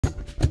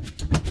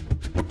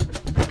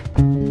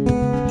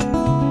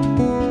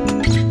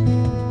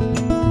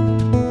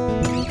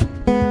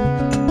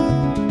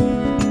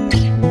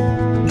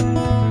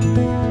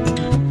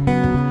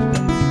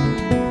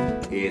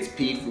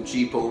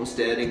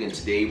Homesteading, and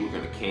today we're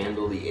going to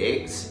candle the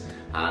eggs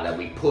that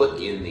we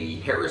put in the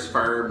Harris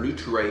Farm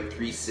Nutri-Right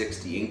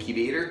 360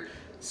 incubator.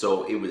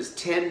 So it was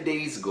 10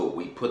 days ago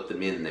we put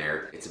them in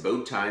there. It's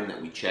about time that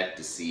we check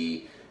to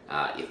see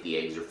if the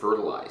eggs are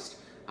fertilized.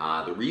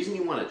 The reason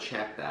you want to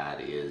check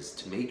that is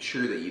to make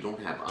sure that you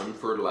don't have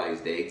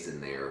unfertilized eggs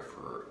in there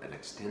for an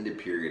extended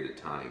period of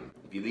time.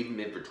 If you leave them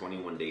in for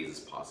 21 days, it's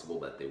possible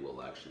that they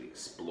will actually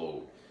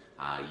explode.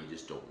 You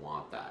just don't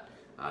want that.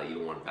 You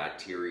don't want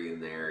bacteria in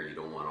there, you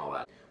don't want all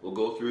that. We'll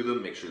go through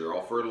them, make sure they're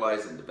all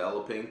fertilized and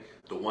developing.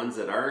 The ones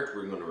that aren't,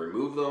 we're going to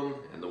remove them,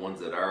 and the ones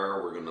that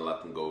are, we're going to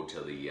let them go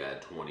till the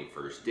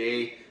 21st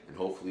day, and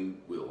hopefully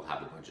we'll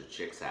have a bunch of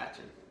chicks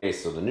hatching. Okay,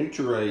 so the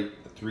Nutri-Right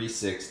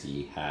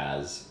 360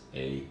 has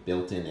a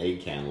built-in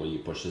egg candle. You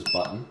push this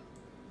button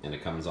and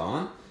it comes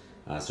on.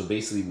 So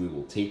basically we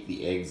will take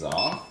the eggs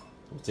off,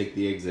 we'll take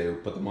the eggs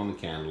out, put them on the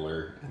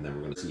candler, and then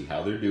we're going to see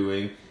how they're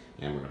doing,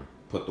 and we're going to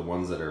put the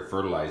ones that are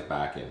fertilized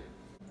back in.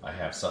 I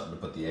have something to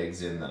put the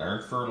eggs in that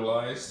aren't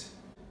fertilized.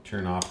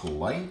 Turn off the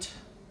light.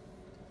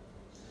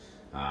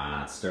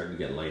 It's starting to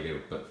get light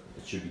out, but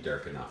it should be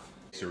dark enough.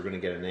 So we're going to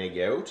get an egg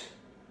out,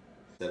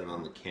 set it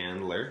on the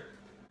candler.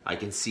 I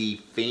can see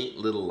faint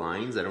little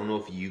lines. I don't know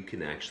if you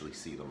can actually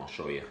see them. I'll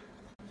show you.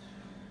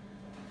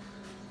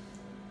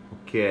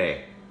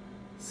 Okay,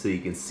 so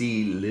you can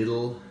see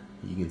little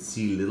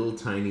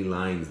tiny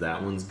lines.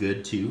 That one's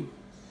good too.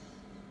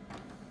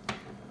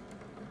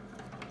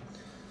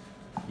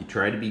 You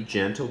try to be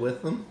gentle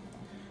with them.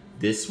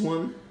 This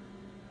one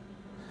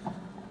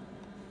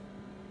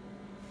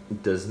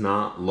does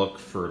not look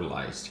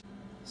fertilized.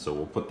 So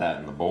we'll put that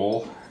in the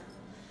bowl.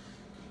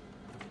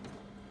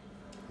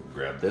 We'll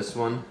grab this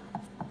one.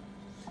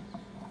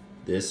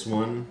 This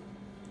one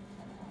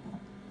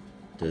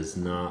does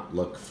not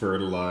look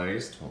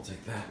fertilized. We'll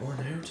take that one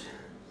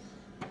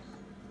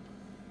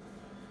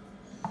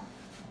out.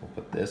 We'll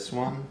put this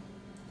one.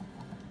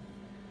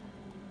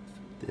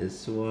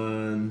 This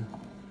one.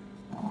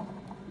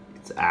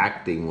 It's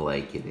acting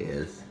like it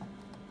is.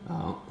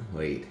 Oh,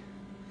 wait.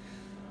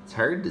 It's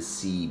hard to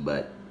see,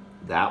 but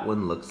that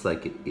one looks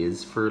like it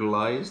is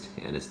fertilized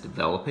and it's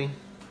developing.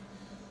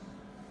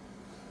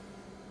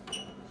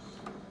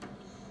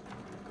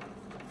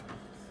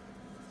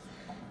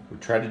 We'll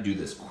try to do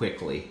this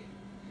quickly.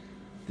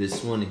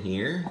 This one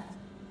here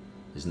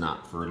is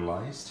not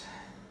fertilized.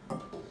 We'll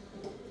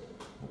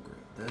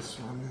grab this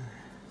one.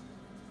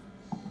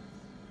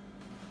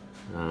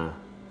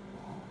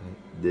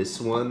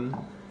 This one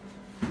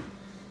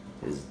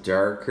is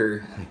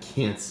darker. I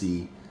can't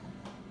see.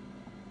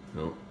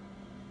 No.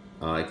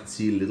 I can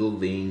see little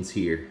veins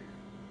here.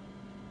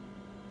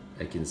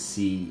 I can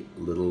see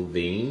little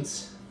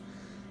veins.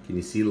 Can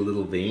you see the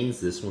little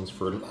veins? This one's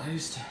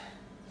fertilized.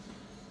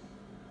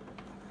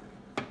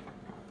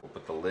 We'll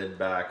put the lid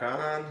back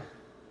on.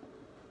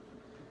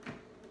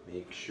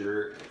 Make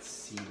sure it's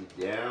seated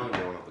down. You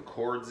don't have the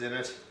cords in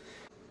it.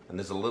 And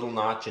there's a little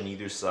notch on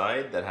either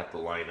side that have to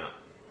line up.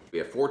 We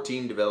have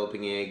 14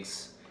 developing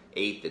eggs,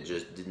 8 that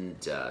just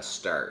didn't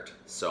start.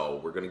 So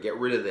we're going to get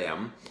rid of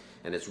them.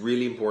 And it's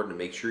really important to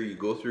make sure you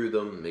go through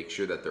them, make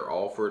sure that they're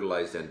all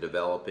fertilized and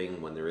developing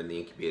when they're in the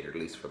incubator, at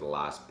least for the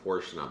last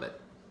portion of it.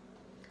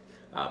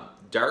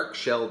 Dark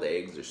shelled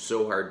eggs are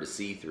so hard to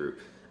see through.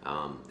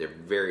 They're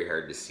very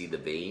hard to see the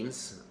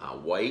veins.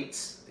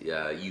 Whites,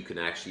 you can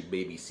actually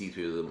maybe see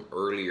through them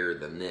earlier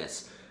than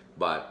this.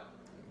 But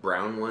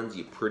brown ones,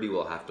 you pretty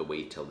well have to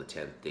wait till the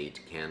 10th day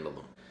to candle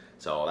them.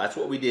 So that's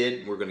what we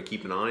did. We're going to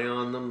keep an eye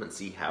on them and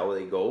see how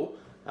they go.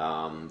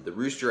 The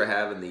rooster I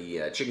have in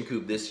the chicken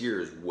coop this year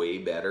is way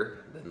better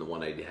than the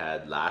one I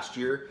had last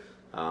year.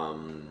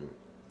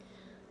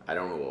 I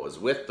don't know what was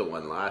with the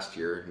one last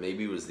year.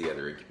 Maybe it was the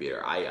other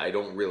incubator. I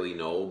don't really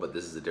know, but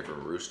this is a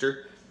different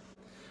rooster.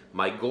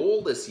 My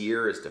goal this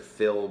year is to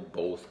fill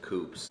both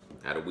coops.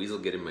 I had a weasel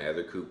get in my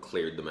other coop,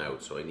 cleared them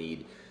out. So I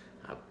need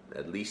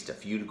at least a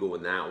few to go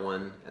in that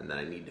one, and then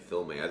I need to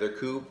fill my other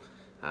coop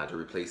to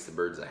replace the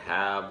birds I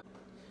have.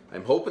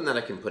 I'm hoping that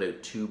I can put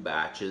out 2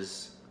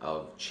 batches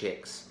of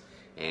chicks,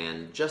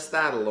 and just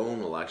that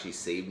alone will actually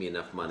save me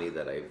enough money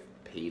that I've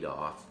paid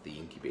off the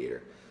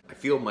incubator. I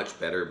feel much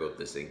better about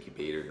this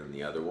incubator than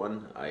the other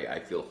one. I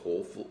feel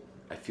hopeful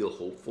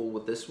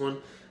with this one.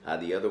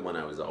 The other one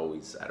I was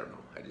always, I don't know,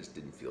 I just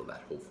didn't feel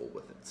that hopeful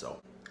with it. So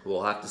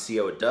we'll have to see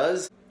how it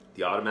does.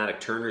 The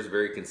automatic turner is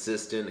very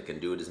consistent. It can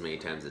do it as many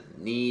times as it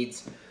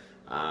needs.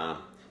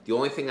 The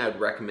only thing I'd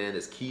recommend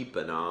is keep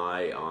an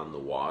eye on the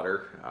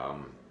water.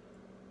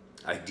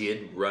 I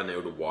did run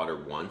out of water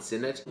once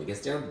in it. I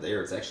guess down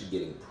there it's actually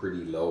getting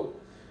pretty low.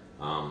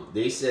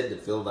 They said to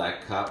fill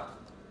that cup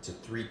to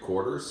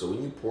 3/4, so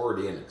when you pour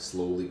it in, it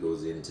slowly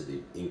goes into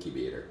the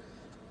incubator.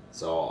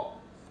 So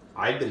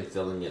I've been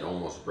filling it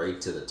almost right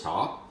to the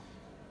top,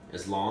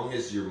 As long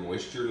as your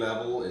moisture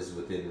level is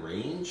within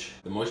range.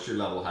 The moisture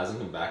level hasn't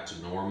come back to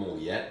normal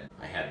yet.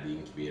 I had the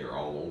incubator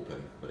all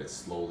open, but it's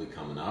slowly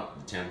coming up.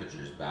 The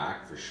temperature's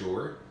back for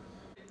sure.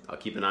 I'll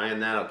keep an eye on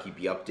that, I'll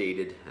keep you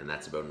updated, and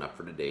that's about enough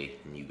for today,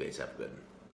 and you guys have a good one.